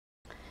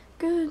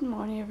Good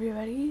morning,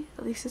 everybody.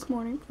 At least it's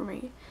morning for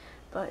me,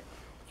 but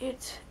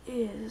it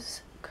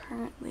is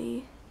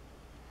currently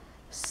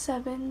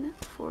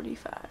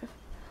 7:45.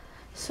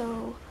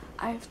 So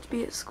I have to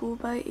be at school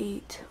by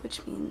 8,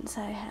 which means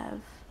I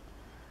have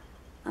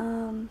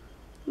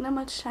not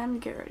much time to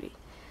get ready.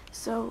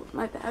 So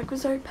my bag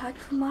was already packed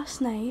from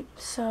last night,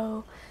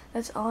 so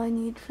that's all I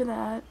need for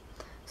that.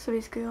 So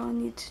basically all I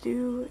need to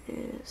do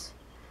is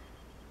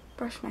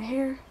brush my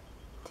hair,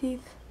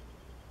 teeth,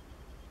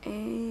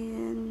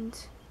 and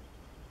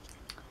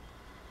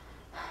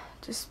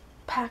just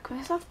pack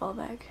my softball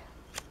bag,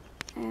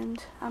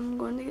 and I'm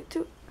going to get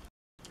to it.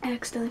 I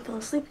accidentally fell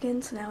asleep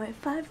again, so now I have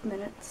 5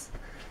 minutes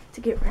to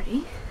get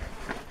ready.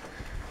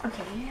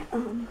 Okay,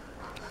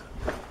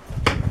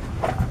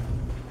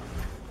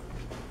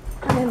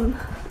 I'm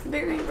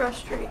very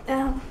rushed right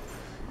now,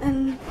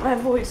 and my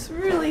voice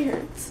really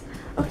hurts.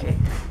 Okay,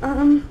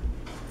 the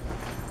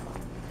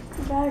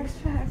bag's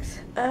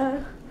packed.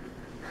 I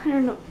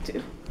don't know what to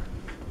do.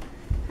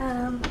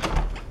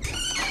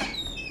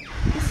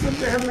 This will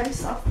grab my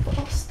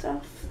softball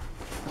stuff.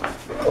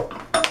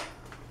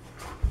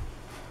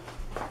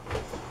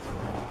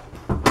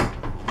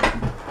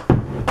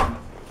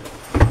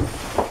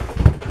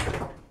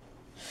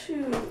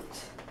 Shoot.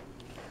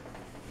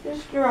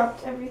 Just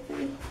dropped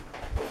everything.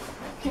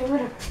 Okay,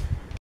 whatever.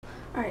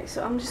 Alright,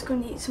 so I'm just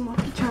going to eat some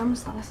Lucky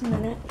Charms last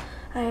minute.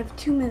 I have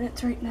 2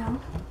 minutes right now.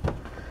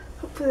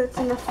 Hopefully that's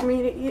enough for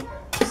me to eat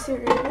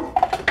cereal.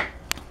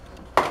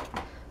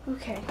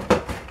 Okay.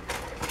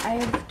 I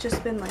have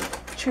just been like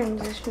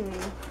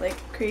transitioning like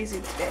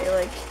crazy today.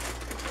 Like,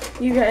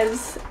 you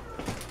guys,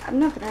 I'm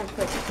not gonna have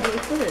like any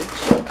footage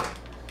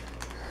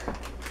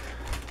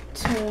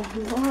to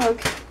vlog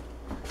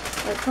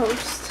or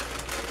post.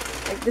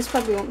 Like, this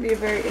probably won't be a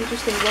very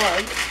interesting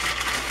vlog.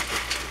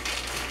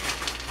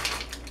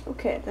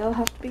 Okay, that'll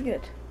have to be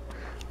good.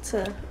 It's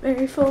a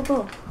very full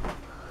bowl.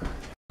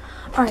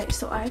 Alright,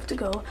 so I have to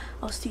go.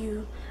 I'll see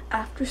you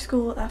after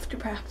school, after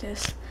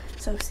practice.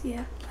 So see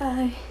ya.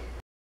 Bye.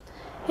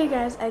 Hey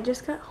guys, I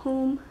just got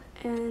home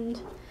and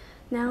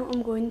now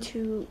I'm going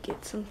to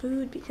get some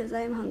food because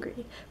I am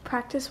hungry.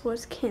 Practice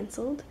was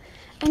canceled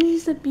and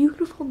it's a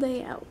beautiful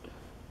day out.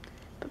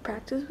 But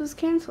practice was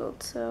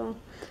canceled, so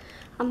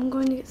I'm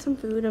going to get some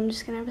food. I'm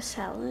just gonna have a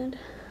salad.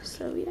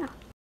 So yeah.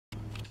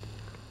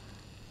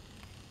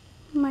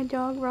 My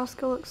dog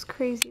Roscoe looks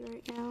crazy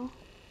right now.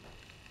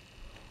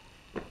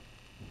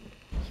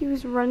 He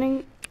was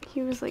running,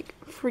 he was like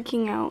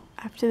freaking out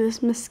after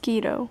this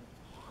mosquito.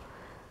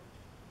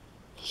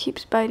 He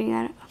keeps biting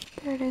at it. Oh,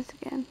 there it is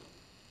again.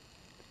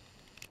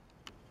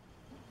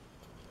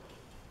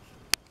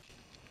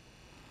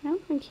 I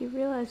don't think he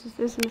realizes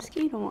there's a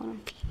mosquito on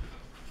him.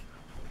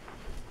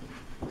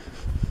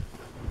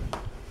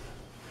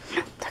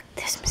 Look,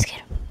 there's a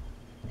mosquito.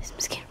 There's a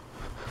mosquito.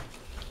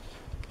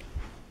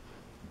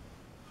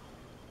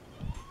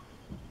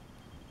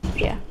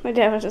 Yeah, my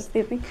dad was just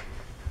sleeping.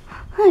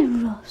 Hi,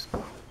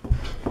 Roscoe.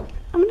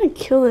 I'm gonna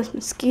kill this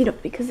mosquito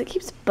because it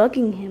keeps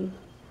bugging him.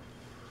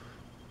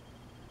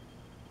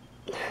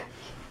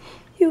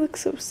 He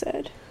looks so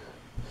sad.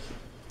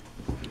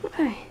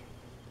 Hi.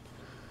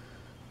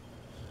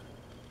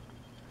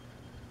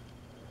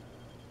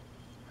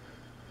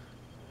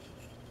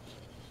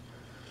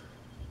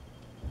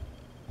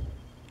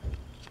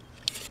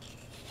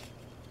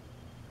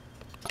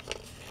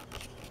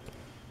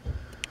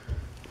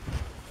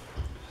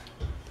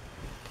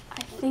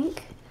 I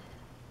think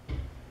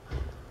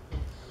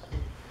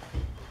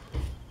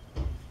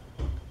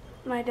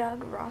my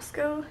dog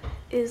Roscoe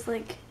is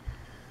like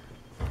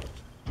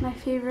my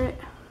favorite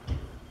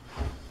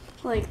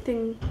like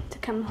thing to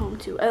come home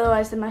to,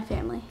 otherwise than my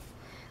family.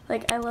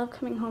 Like, I love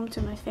coming home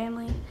to my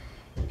family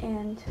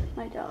and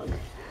my dog.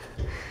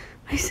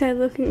 My sad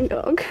looking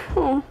dog.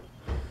 Oh.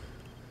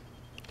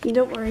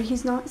 Don't worry,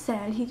 he's not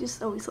sad, he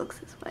just always looks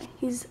this way.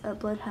 He's a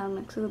bloodhound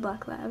mixed with a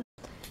black lab.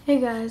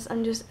 Hey guys,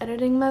 I'm just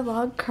editing my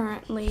vlog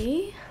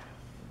currently.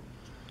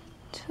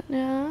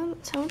 Ta-da,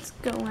 that's how it's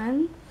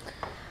going.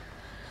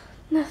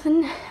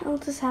 Nothing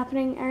else is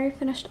happening. I already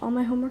finished all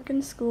my homework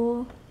in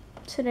school.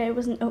 Today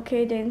was an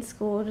okay day in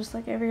school, just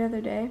like every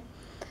other day.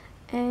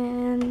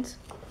 And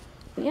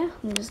yeah,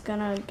 I'm just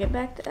gonna get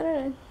back to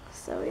editing.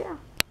 So yeah.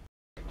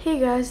 Hey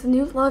guys, the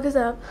new vlog is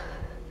up.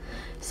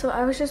 So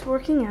I was just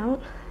working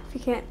out, if you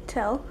can't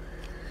tell.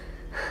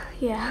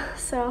 Yeah,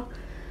 so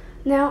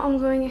now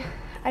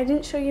I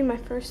didn't show you my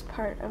first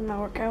part of my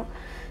workout.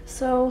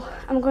 So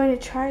I'm going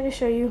to try to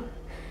show you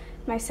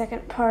my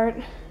second part.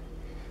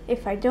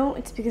 If I don't,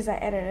 it's because I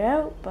edited it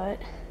out, but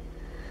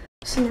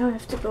so now I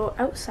have to go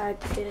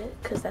outside to get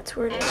it because that's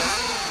where it is.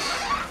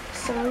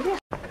 So yeah.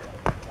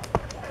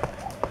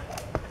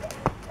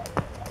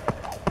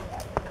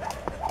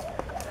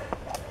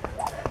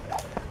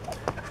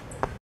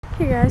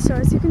 Hey guys, so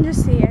as you can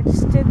just see, I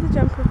just did the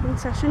jump roping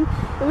session.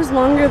 It was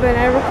longer than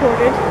I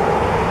recorded.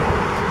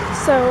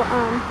 So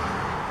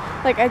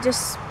like, I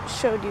just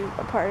showed you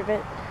a part of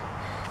it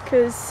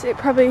because it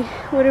probably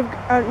would have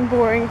gotten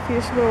boring if you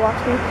just were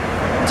watching me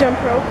jump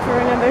rope for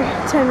another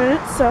 10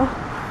 minutes. So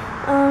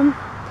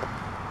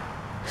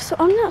So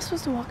I'm not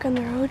supposed to walk on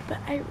the road, but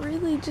I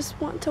really just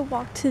want to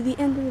walk to the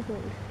end of the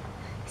road.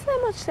 Is that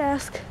much to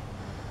ask?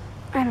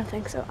 I don't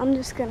think so. I'm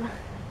just gonna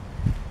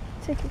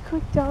take a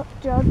quick jog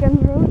on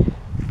the road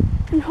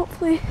and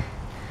hopefully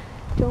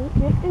don't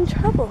get in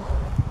trouble.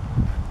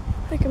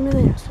 Like I'm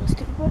really not supposed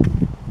to, but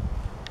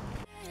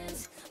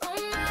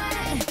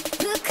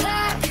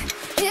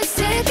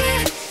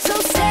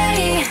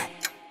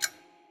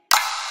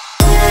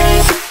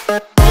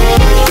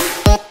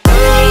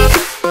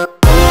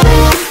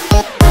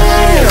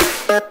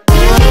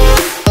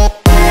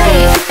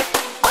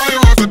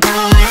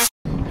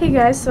hey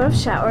guys, so I've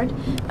showered.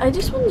 I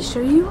just wanted to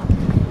show you,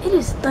 it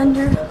is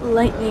thunder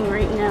lightning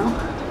right now.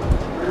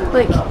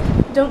 Like,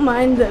 don't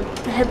mind the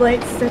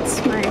headlights,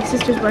 that's my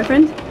sister's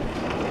boyfriend.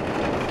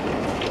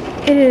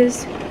 It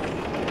is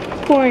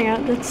pouring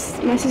out, that's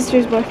my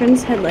sister's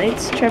boyfriend's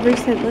headlights, Trevor's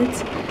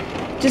headlights.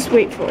 Just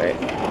wait for it.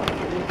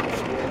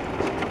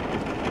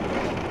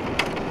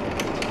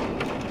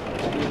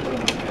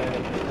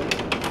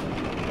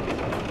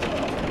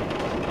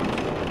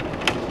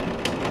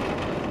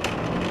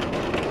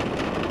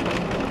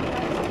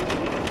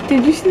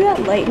 Did you see that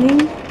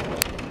lightning?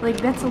 Like,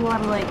 that's a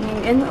lot of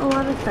lightning and a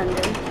lot of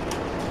thunder.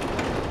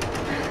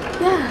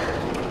 Yeah,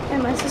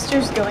 and my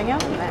sister's going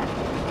out in that.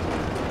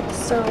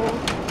 So,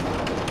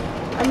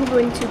 I'm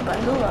going to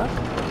bundle up.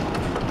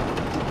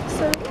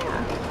 So,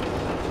 yeah.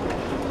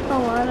 A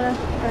lot of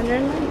thunder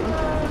and lightning.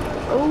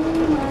 Oh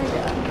my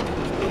god.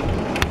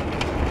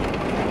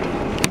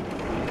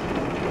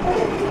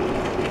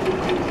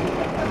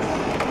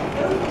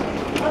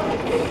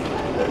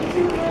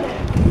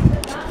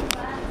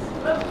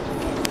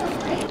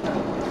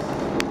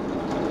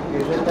 You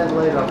set that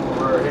light up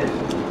over our head.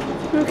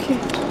 Okay.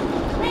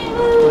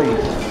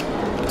 Please.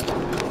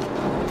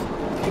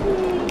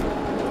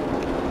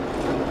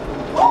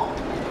 What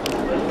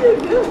did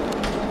you do?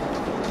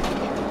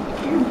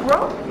 You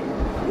broke it.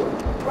 You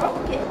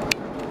broke it.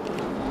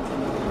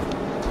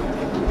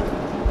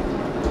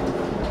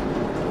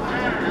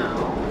 Wow.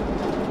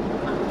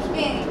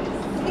 Okay.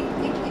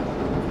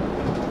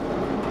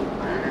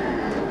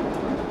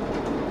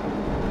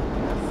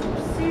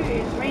 Some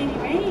serious rainy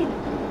rain.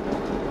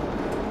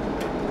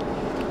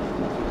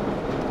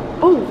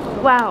 Oh,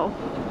 wow.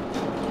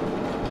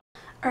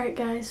 Alright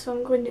guys, so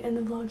I'm going to end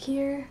the vlog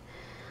here.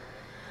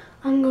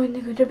 I'm going to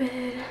go to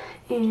bed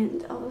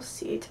and I'll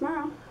see you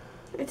tomorrow.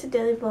 It's a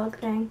daily vlog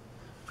thing.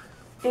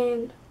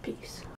 And peace.